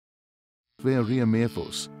Swerea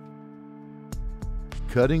MEFOS.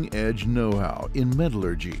 Cutting-edge know-how in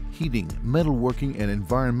metallurgy, heating, metalworking, and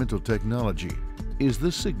environmental technology is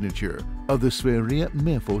the signature of the Swerea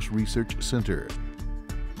MEFOS Research Center.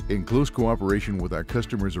 In close cooperation with our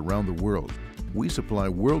customers around the world, we supply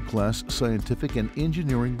world-class scientific and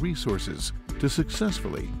engineering resources to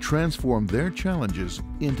successfully transform their challenges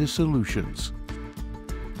into solutions.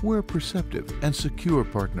 We're a perceptive and secure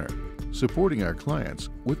partner, supporting our clients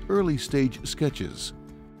with early-stage sketches,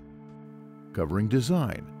 covering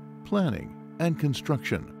design, planning, and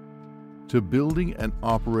construction, to building and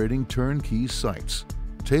operating turnkey sites,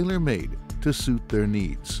 tailor-made to suit their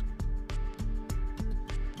needs.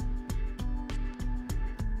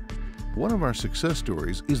 One of our success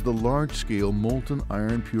stories is the large-scale molten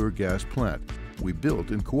iron pure gas plant we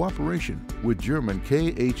built in cooperation with German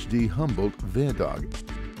KHD Humboldt Vedog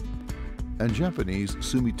and Japanese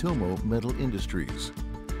Sumitomo Metal Industries.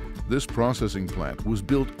 This processing plant was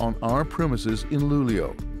built on our premises in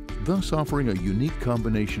Luleå, thus offering a unique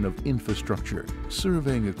combination of infrastructure,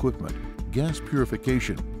 surveying equipment, gas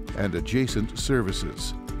purification, and adjacent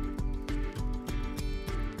services.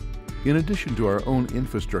 In addition to our own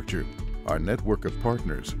infrastructure, our network of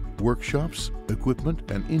partners, workshops,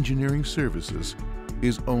 equipment, and engineering services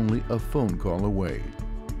is only a phone call away.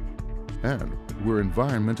 And we're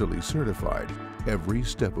environmentally certified every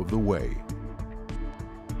step of the way.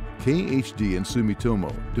 KHD and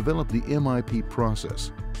Sumitomo developed the MIP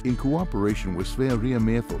process in cooperation with Swerea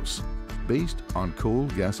MEFOS, based on coal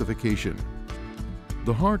gasification.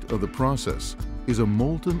 The heart of the process is a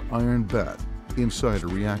molten iron bath inside a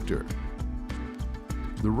reactor.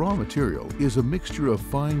 The raw material is a mixture of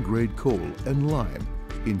fine-grade coal and lime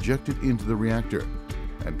injected into the reactor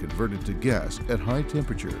and converted to gas at high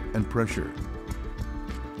temperature and pressure.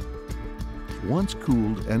 Once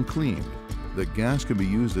cooled and cleaned, the gas can be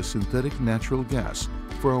used as synthetic natural gas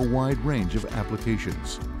for a wide range of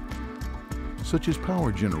applications, such as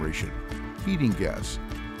power generation, heating gas,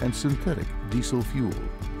 and synthetic diesel fuel.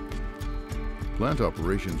 Plant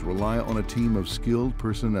operations rely on a team of skilled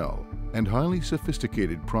personnel and highly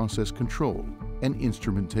sophisticated process control and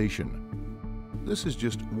instrumentation. This is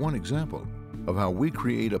just one example of how we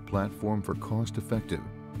create a platform for cost-effective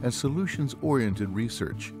and solutions-oriented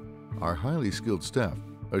research. Our highly skilled staff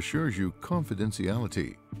assures you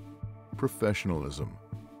confidentiality, professionalism,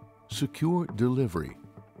 secure delivery,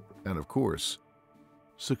 and of course,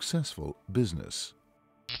 successful business.